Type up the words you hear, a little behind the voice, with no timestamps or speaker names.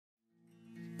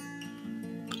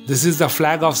This is the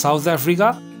flag of South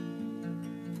Africa.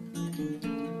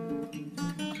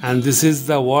 And this is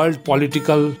the world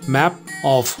political map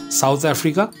of South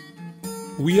Africa.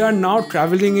 We are now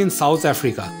traveling in South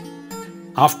Africa.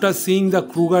 After seeing the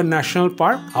Kruger National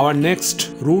Park, our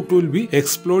next route will be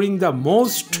exploring the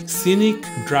most scenic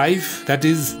drive, that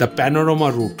is the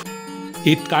Panorama Route.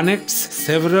 It connects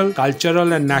several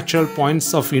cultural and natural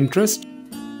points of interest.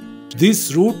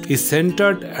 This route is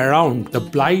centered around the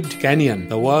Blyde Canyon,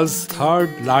 the world's third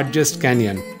largest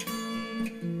canyon.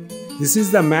 This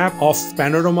is the map of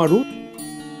Panorama Route.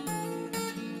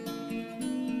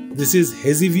 This is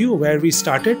Hazy View, where we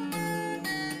started.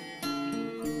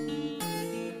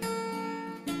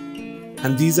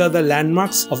 And these are the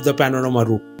landmarks of the Panorama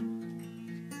Route.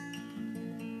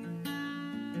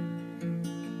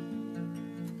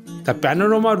 The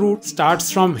Panorama Route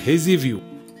starts from Hazy View.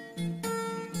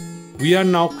 We are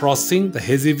now crossing the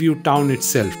Hazy View town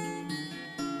itself.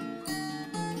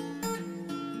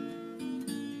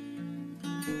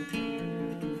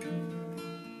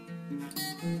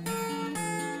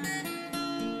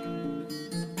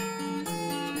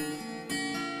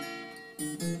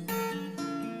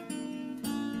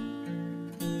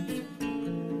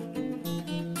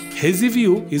 Hazy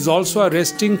View is also a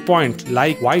resting point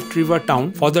like White River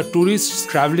Town for the tourists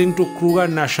traveling to Kruger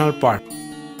National Park.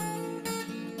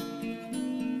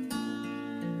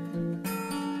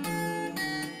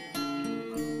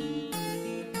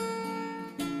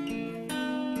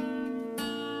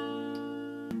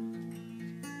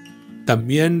 The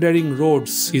meandering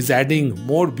roads is adding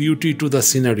more beauty to the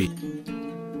scenery.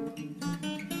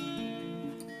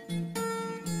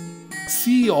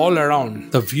 See all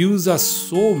around, the views are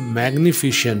so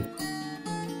magnificent.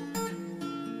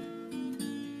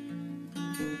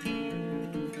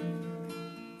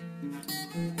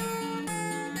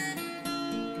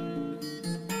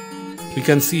 We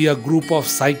can see a group of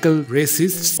cycle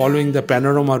racists following the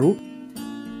Panorama Route.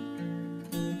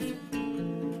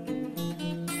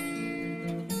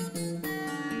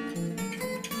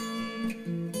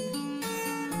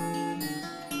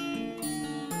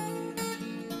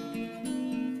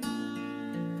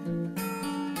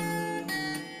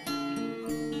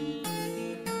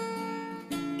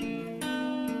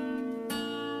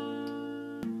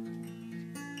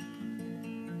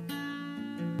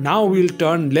 Now we'll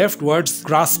turn leftwards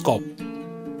Graaskop.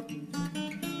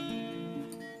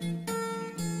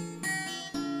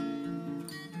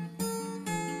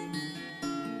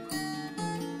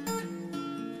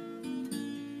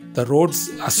 The roads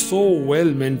are so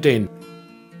well maintained.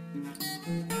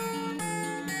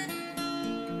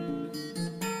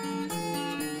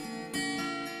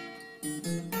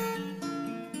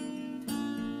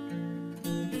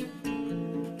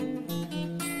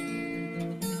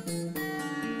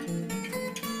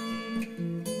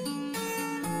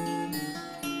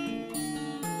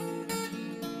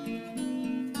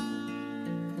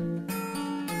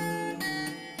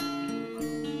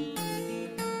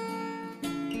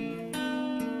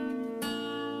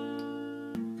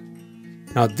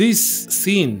 Now this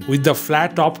scene with the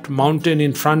flat-topped mountain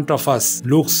in front of us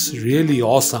looks really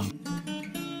awesome.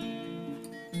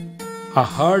 A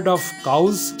herd of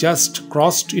cows just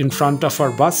crossed in front of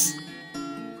our bus.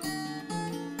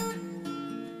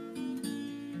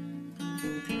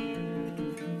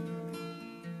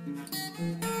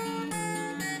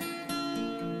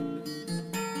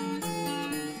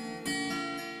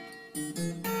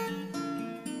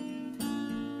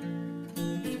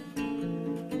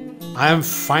 I am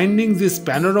finding this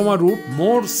Panorama Route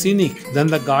more scenic than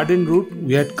the garden route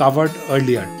we had covered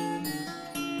earlier.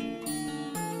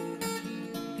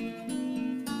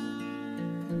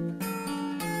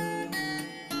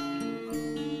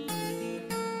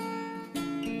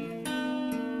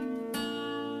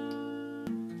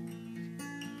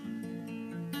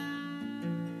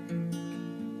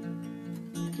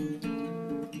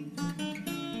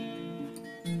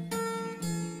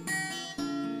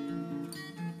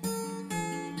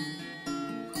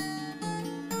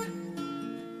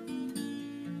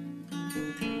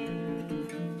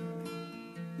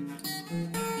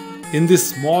 In this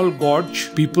small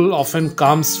gorge, people often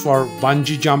come for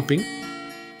bungee jumping.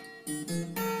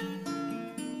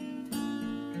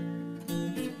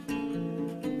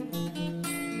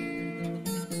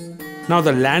 Now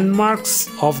the landmarks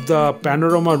of the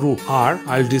Panorama Route are,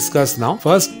 I'll discuss now.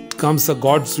 First comes the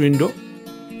God's Window.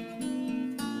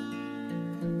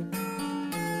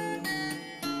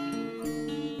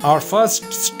 Our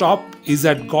first stop is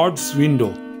at God's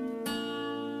Window.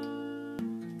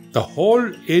 The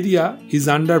whole area is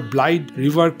under Blyde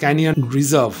River Canyon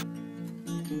Reserve.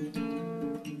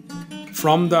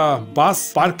 From the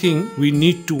bus parking, we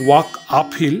need to walk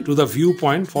uphill to the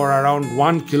viewpoint for around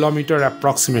 1 kilometer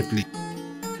approximately.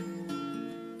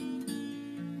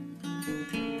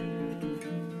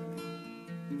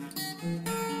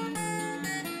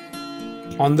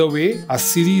 On the way, a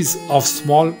series of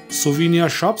small souvenir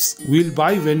shops we'll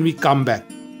buy when we come back.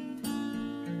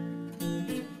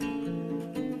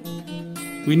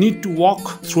 We need to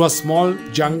walk through a small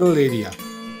jungle area.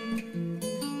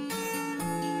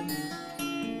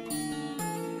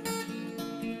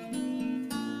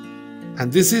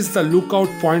 And this is the lookout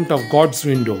point of God's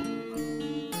Window.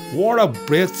 What a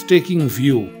breathtaking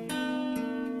view!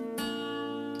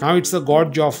 Now it's a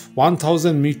gorge of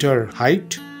 1000 meter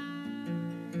height.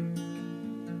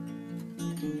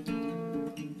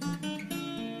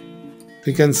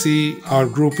 We can see our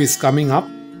group is coming up.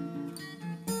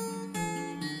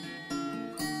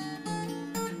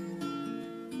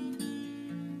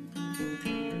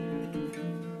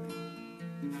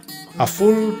 A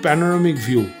full panoramic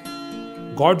view.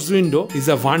 God's Window is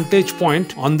a vantage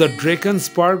point on the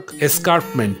Drakensberg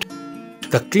Escarpment.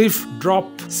 The cliff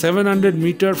drops 700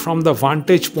 meters from the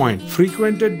vantage point,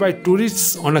 frequented by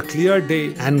tourists on a clear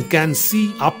day and can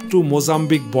see up to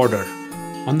Mozambique border.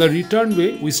 On the return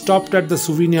way, we stopped at the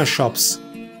souvenir shops.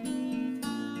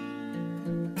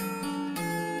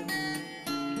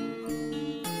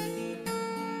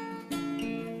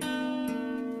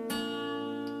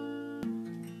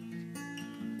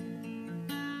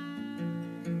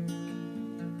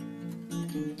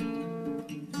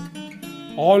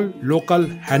 All local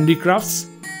handicrafts.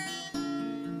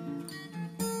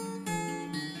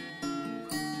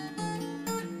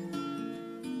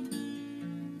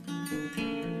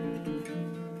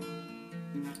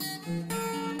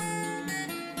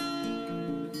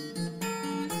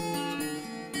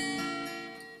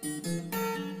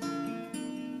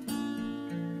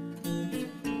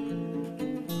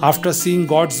 After seeing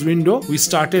God's Window, we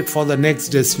started for the next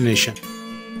destination.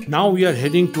 Now we are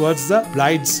heading towards the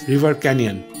Blyde River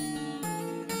Canyon.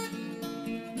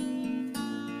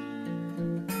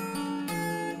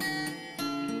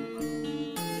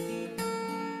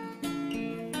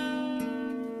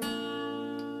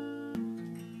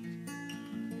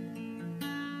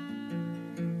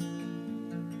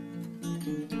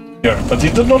 But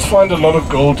he did not find a lot of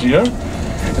gold here.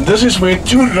 And this is where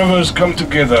two rivers come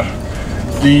together.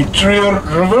 The Trier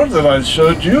River that I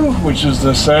showed you, which is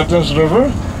the Sadness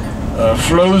River,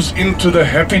 flows into the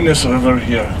Happiness River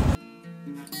here.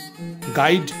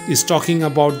 Guide is talking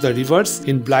about the rivers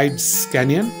in Blyde's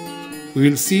Canyon. We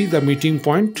will see the meeting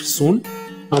point soon.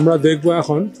 আমরা দেখব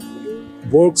এখন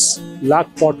Borg's Lac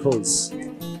potholes.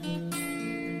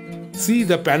 See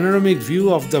the panoramic view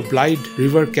of the Blyde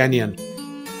River Canyon.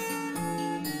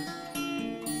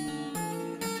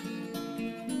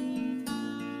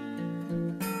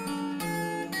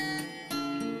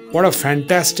 What a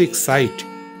fantastic sight!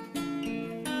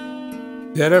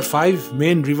 There are 5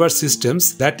 main river systems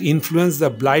that influence the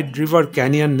Blyde River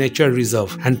Canyon Nature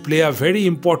Reserve and play a very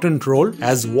important role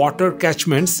as water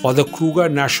catchments for the Kruger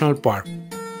National Park.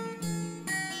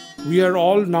 We are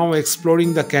all now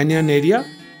exploring the canyon area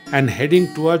and heading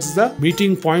towards the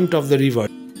meeting point of the river.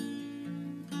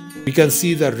 We can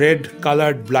see the red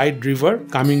colored Blyde River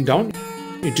coming down.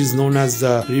 It is known as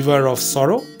the River of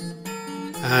Sorrow.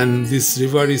 And this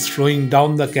river is flowing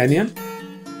down the canyon.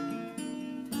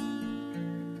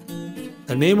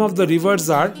 The name of the rivers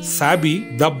are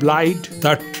Sabi, the Blyde,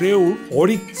 the Treur,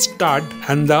 Oryxtad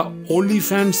and the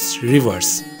Oliphants rivers.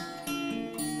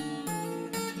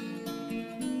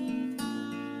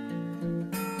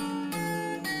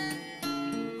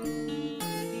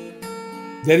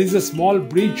 There is a small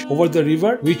bridge over the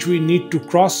river which we need to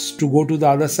cross to go to the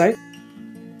other side.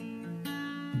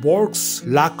 Borg's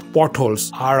Lac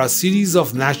potholes are a series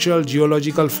of natural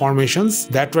geological formations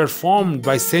that were formed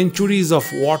by centuries of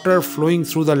water flowing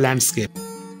through the landscape.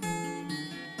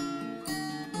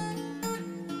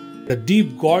 The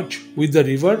deep gorge with the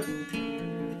river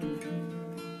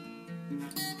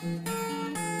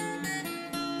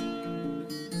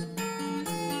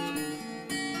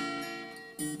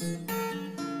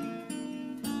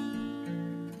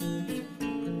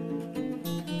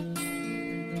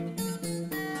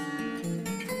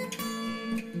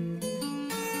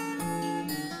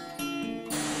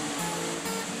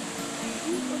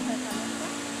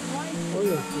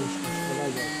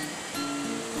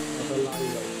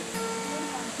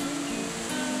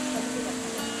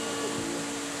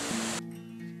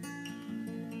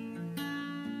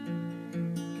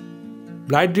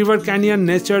Blyde River Canyon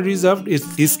Nature Reserve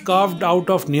is carved out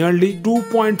of nearly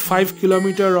 2.5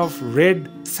 km of red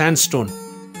sandstone.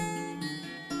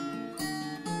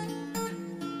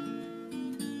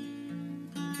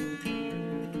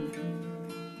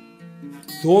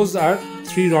 Those are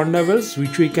 3 rendezvous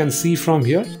which we can see from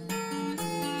here.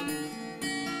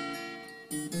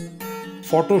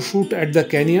 Photo shoot at the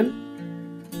canyon.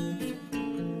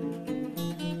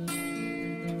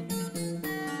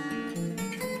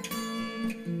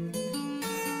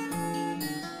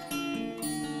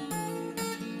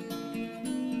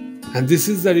 And this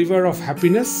is the river of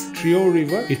happiness, Trio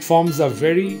River. It forms a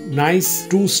very nice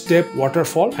 2-step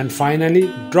waterfall and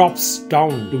finally drops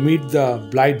down to meet the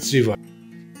Blyde River.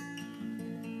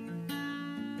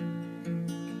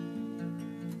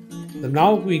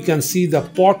 Now we can see the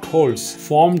potholes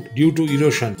formed due to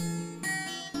erosion.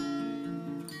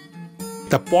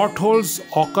 The potholes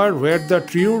occur where the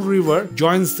Trio River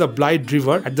joins the Blyde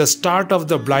River at the start of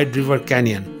the Blyde River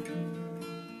Canyon.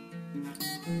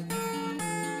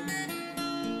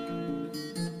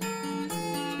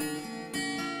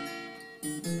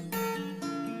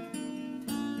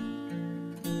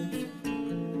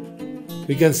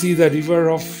 We can see the river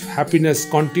of happiness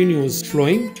continues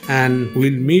flowing and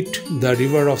will meet the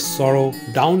river of sorrow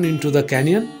down into the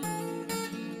canyon.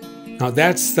 Now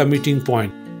that's the meeting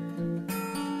point.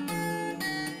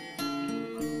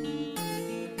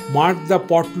 Mark the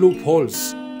pot loop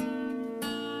holes.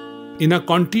 In a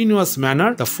continuous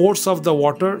manner, the force of the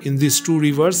water in these 2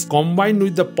 rivers combined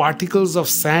with the particles of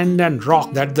sand and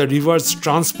rock that the rivers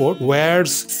transport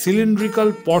wears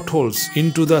cylindrical potholes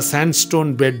into the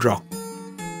sandstone bedrock.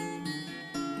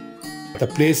 The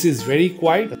place is very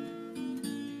quiet.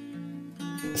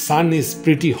 The sun is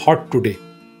pretty hot today.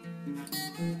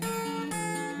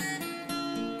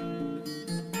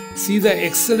 See the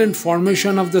excellent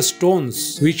formation of the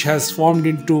stones which has formed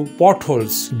into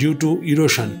potholes due to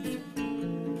erosion.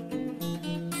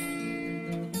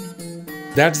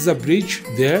 That's the bridge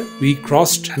there. We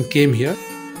crossed and came here.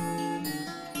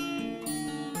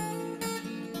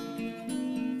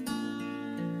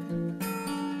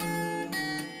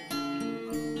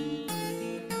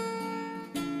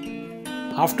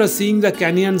 After seeing the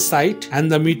canyon site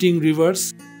and the meeting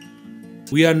rivers,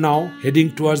 we are now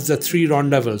heading towards the 3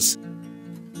 rendezvous.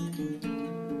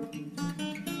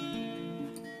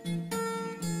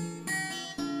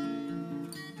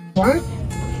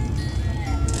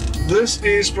 This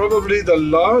is probably the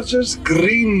largest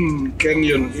green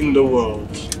canyon in the world.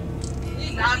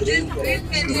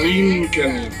 Green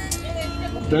canyon.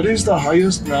 That is the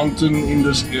highest mountain in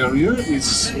this area.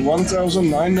 It's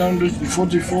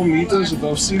 1,944 meters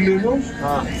above sea level.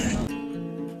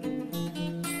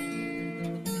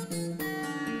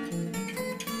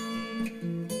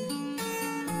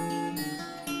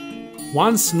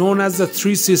 Once known as the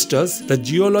Three Sisters, the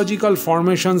geological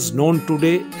formations known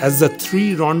today as the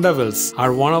 3 rendezvous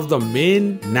are one of the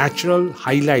main natural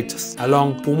highlights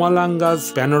along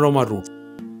Mpumalanga's Panorama Route.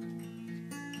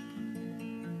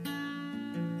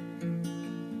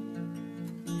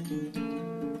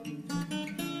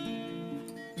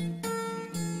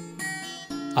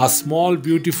 A small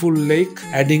beautiful lake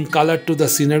adding color to the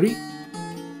scenery.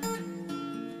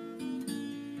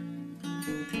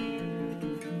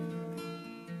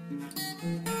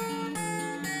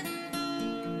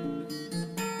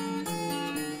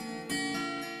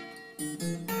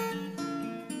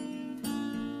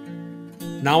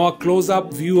 Now a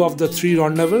close-up view of the 3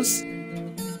 rendezvous.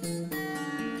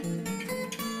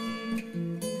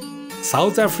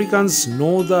 South Africans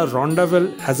know the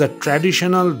rendezvous as a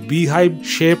traditional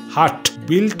beehive-shaped hut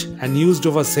built and used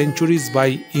over centuries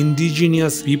by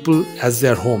indigenous people as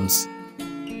their homes.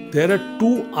 There are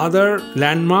 2 other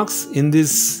landmarks in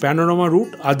this Panorama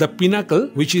Route are the Pinnacle,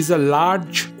 which is a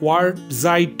large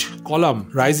quartzite column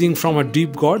rising from a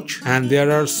deep gorge, and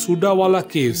there are Sudawala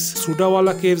Caves.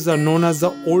 Sudawala Caves are known as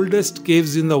the oldest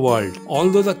caves in the world.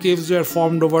 Although the caves were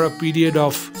formed over a period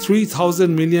of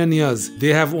 3,000 million years,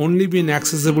 they have only been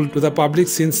accessible to the public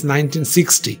since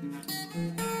 1960.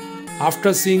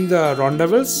 After seeing the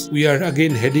rendezvous, we are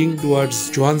again heading towards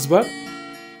Johannesburg.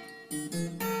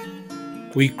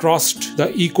 We crossed the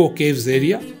Echo Caves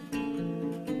area.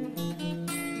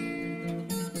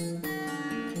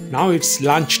 Now it's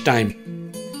lunch time.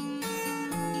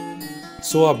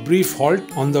 So a brief halt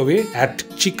on the way at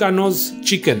Chicano's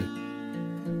Chicken.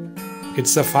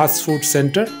 It's a fast food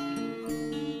center.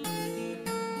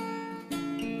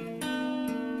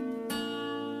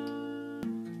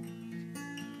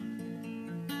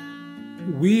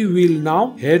 We will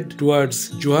now head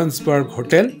towards Johannesburg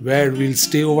Hotel, where we'll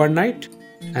stay overnight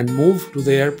and move to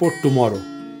the airport tomorrow.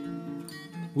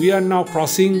 We are now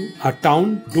crossing a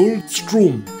town,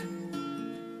 Dullstroom.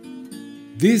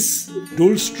 This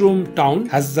Dullstroom town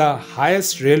has the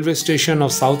highest railway station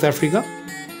of South Africa,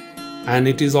 and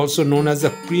it is also known as the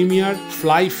premier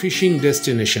fly fishing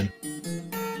destination.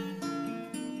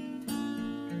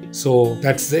 So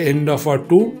that's the end of our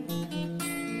tour.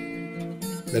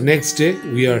 The next day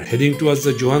we are heading towards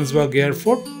the Johannesburg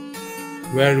airport,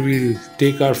 where we'll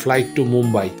take our flight to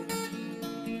Mumbai.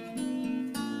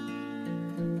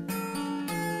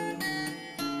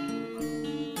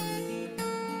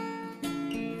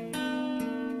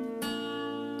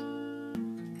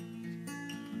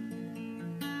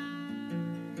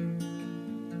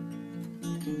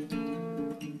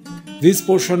 This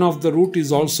portion of the route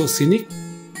is also scenic.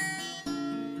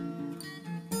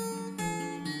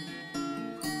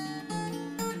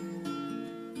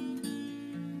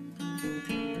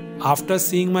 After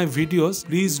seeing my videos,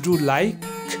 please do like,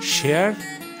 share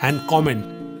and comment,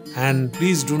 and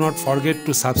please do not forget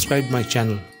to subscribe my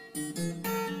channel.